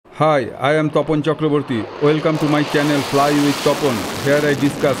Hi, I am Topon Chakraborty. Welcome to my channel Fly with Topon. Here I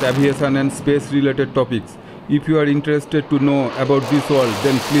discuss aviation and space related topics. If you are interested to know about this world,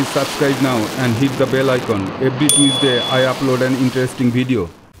 then please subscribe now and hit the bell icon. Every Tuesday I upload an interesting video.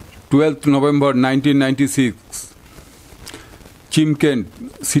 12th November 1996.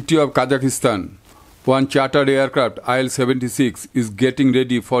 Chimkent, city of Kazakhstan. One chartered aircraft IL-76 is getting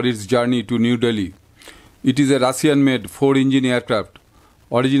ready for its journey to New Delhi. It is a Russian-made 4-engine aircraft,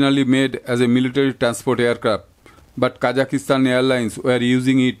 originally made as a military transport aircraft, but Kazakhstan Airlines were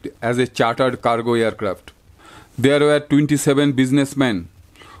using it as a chartered cargo aircraft. There were 27 businessmen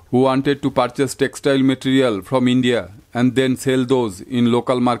who wanted to purchase textile material from India and then sell those in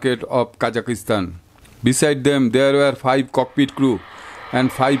local market of Kazakhstan. Beside them, there were 5 cockpit crew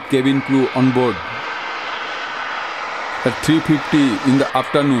and 5 cabin crew on board. At 3:50 in the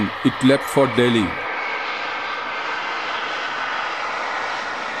afternoon, it left for Delhi.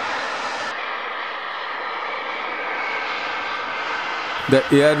 The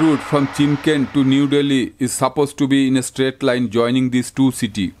air route from Chimkent to New Delhi is supposed to be in a straight line joining these two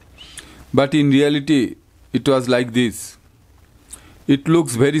cities. But in reality, it was like this. It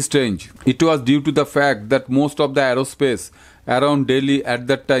looks very strange. It was due to the fact that most of the aerospace around Delhi at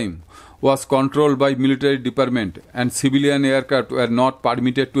that time was controlled by military department and civilian aircraft were not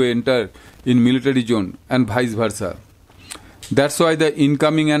permitted to enter in military zone and vice versa. That's why the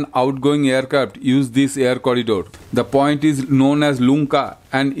incoming and outgoing aircraft use this air corridor. The point is known as Lunka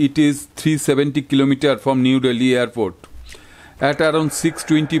and it is 370 km from New Delhi airport. At around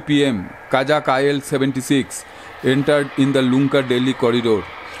 6:20 pm, Kazakh IL-76 entered in the Lunka Delhi corridor,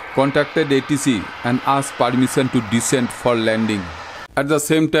 contacted ATC and asked permission to descend for landing. At the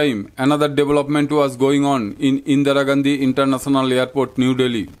same time, another development was going on in Indira Gandhi International Airport, New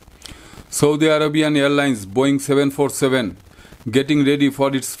Delhi. Saudi Arabian Airlines Boeing 747 getting ready for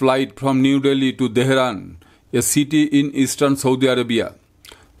its flight from New Delhi to Tehran, a city in eastern Saudi Arabia.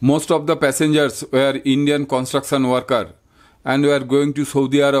 Most of the passengers were Indian construction workers and were going to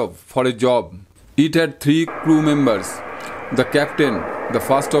Saudi Arab for a job. It had 3 crew members, the captain, the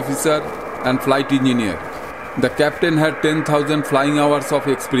first officer and flight engineer. The captain had 10,000 flying hours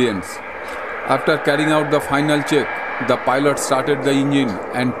of experience. After carrying out the final check, the pilot started the engine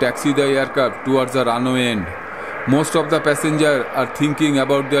and taxied the aircraft towards the runway end. Most of the passengers are thinking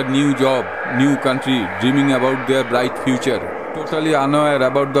about their new job, new country, dreaming about their bright future, totally unaware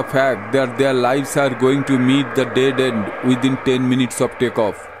about the fact that their lives are going to meet the dead end within 10 minutes of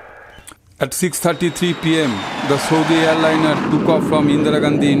takeoff. At 6:33 pm, the Saudi airliner took off from Indira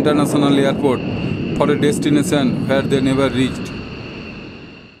Gandhi International Airport for a destination where they never reached.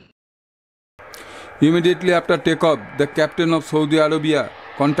 Immediately after takeoff, the captain of Saudi Arabia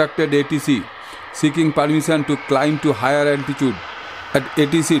contacted ATC, seeking permission to climb to higher altitude. At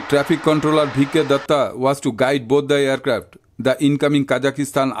ATC, traffic controller VK Datta was to guide both the aircraft, the incoming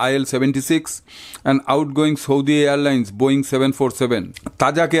Kazakhstan IL-76 and outgoing Saudi Airlines Boeing 747.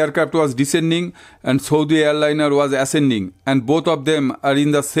 Kazakh aircraft was descending and Saudi airliner was ascending, and both of them are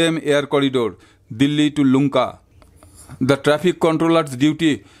in the same air corridor, Delhi to Lunka. The traffic controller's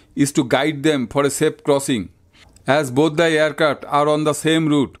duty is to guide them for a safe crossing. As both the aircraft are on the same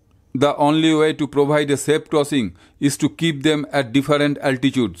route, the only way to provide a safe crossing is to keep them at different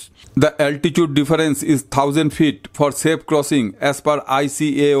altitudes. The altitude difference is 1000 feet for safe crossing as per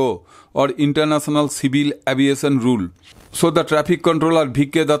ICAO or International Civil Aviation Rule. So the traffic controller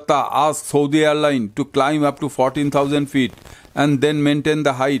VK Datta asked Saudi Airlines to climb up to 14,000 feet and then maintain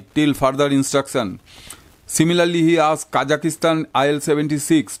the height till further instruction. Similarly, he asked Kazakhstan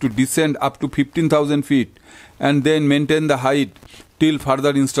IL-76 to descend up to 15,000 feet and then maintain the height till further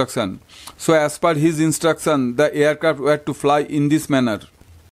instruction. So as per his instruction, the aircraft were to fly in this manner.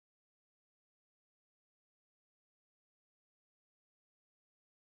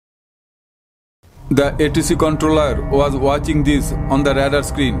 The ATC controller was watching this on the radar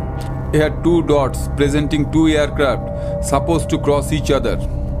screen. He had 2 dots presenting 2 aircraft supposed to cross each other.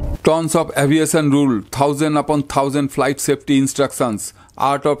 Tons of aviation rule, 1000 upon 1000 flight safety instructions,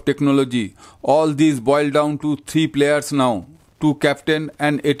 art of technology, all these boil down to 3 players now, 2 captain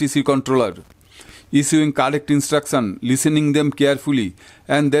and ATC controller. Issuing correct instruction, listening them carefully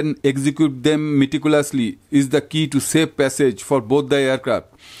and then execute them meticulously is the key to safe passage for both the aircraft.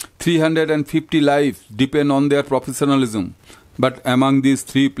 350 lives depend on their professionalism. But among these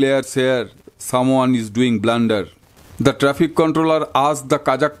 3 players here, someone is doing blunder. The traffic controller asked the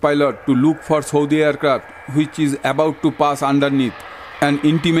Kazakh pilot to look for Saudi aircraft which is about to pass underneath and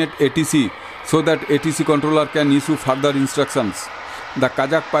intimate ATC so that ATC controller can issue further instructions. The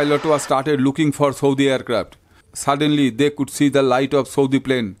Kazakh pilot was started looking for Saudi aircraft. Suddenly they could see the light of Saudi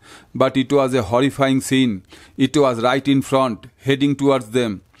plane, but it was a horrifying scene. It was right in front, heading towards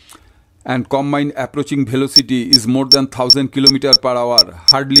them. And combined approaching velocity is more than 1000 km per hour,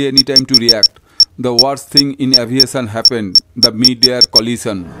 hardly any time to react. The worst thing in aviation happened, the mid-air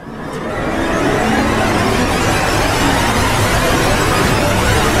collision.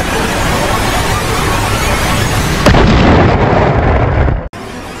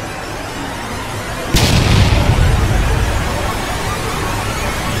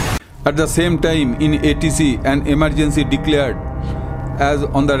 At the same time, in ATC, an emergency declared, as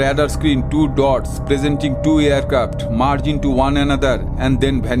on the radar screen two dots presenting two aircraft merged into one another and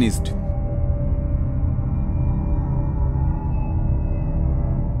then vanished.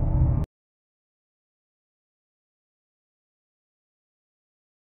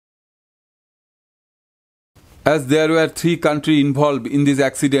 As there were 3 countries involved in this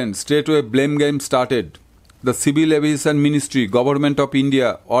accident, straightaway blame game started. The Civil Aviation Ministry, Government of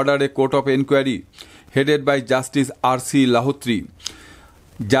India, ordered a court of inquiry headed by Justice R.C. Lahotri,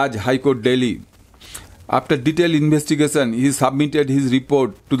 Judge High Court, Delhi. After detailed investigation, he submitted his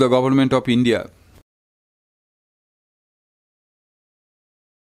report to the Government of India.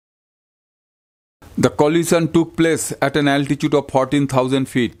 The collision took place at an altitude of 14,000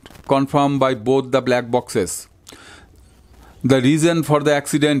 feet, confirmed by both the black boxes. The reason for the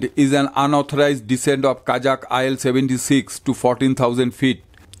accident is an unauthorized descent of Kazakh IL-76 to 14,000 feet,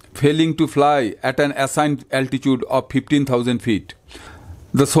 failing to fly at an assigned altitude of 15,000 feet.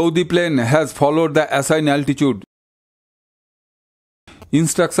 The Saudi plane has followed the assigned altitude.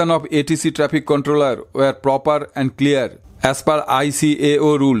 Instructions of ATC traffic controller were proper and clear as per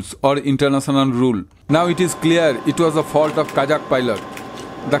ICAO rules or international rule. Now it is clear it was the fault of Kazakh pilot.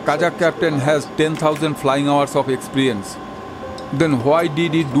 The Kazakh captain has 10,000 flying hours of experience. Then why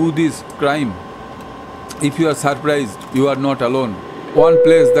did he do this crime? If you are surprised, you are not alone. One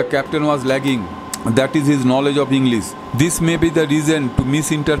place the captain was lagging, that is his knowledge of English. This may be the reason to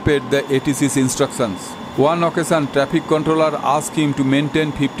misinterpret the ATC's instructions. One occasion, traffic controller asked him to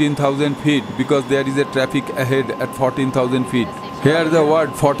maintain 15,000 feet because there is a traffic ahead at 14,000 feet. Here the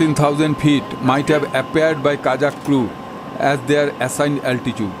word 14,000 feet might have appeared by Kazakh crew as their assigned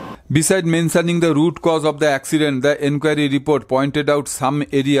altitude. Besides mentioning the root cause of the accident, the inquiry report pointed out some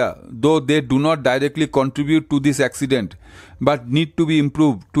area, though they do not directly contribute to this accident, but need to be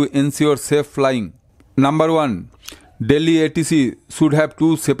improved to ensure safe flying. Number 1. Delhi ATC should have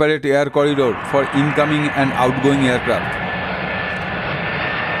 2 separate air corridors for incoming and outgoing aircraft.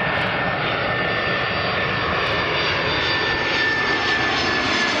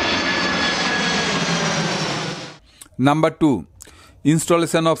 Number 2.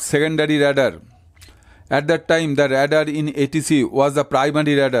 Installation of secondary radar. At that time, the radar in ATC was the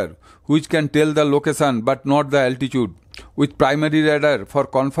primary radar, which can tell the location but not the altitude. With primary radar for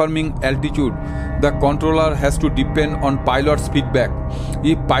confirming altitude, the controller has to depend on pilot's feedback.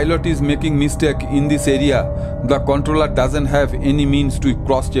 If pilot is making mistake in this area, the controller doesn't have any means to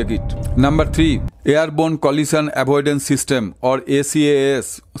cross-check it. Number 3. Airborne Collision Avoidance System or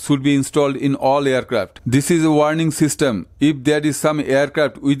ACAS should be installed in all aircraft. This is a warning system. If there is some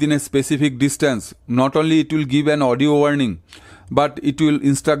aircraft within a specific distance, not only it will give an audio warning, but it will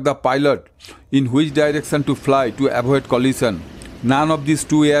instruct the pilot in which direction to fly to avoid collision. None of these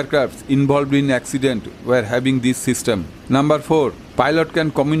 2 aircrafts involved in accident were having this system. Number 4. Pilot can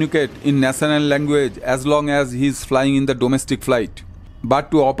communicate in national language as long as he is flying in the domestic flight.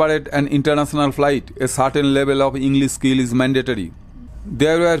 But to operate an international flight, a certain level of English skill is mandatory.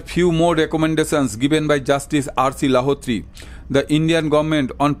 There were few more recommendations given by Justice R.C. Lahotri. The Indian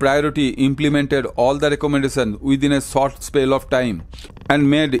government on priority implemented all the recommendations within a short spell of time and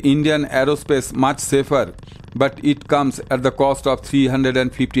made Indian aerospace much safer, but it comes at the cost of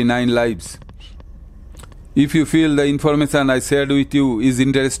 359 lives. If you feel the information I shared with you is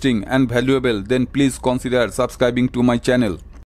interesting and valuable, then please consider subscribing to my channel.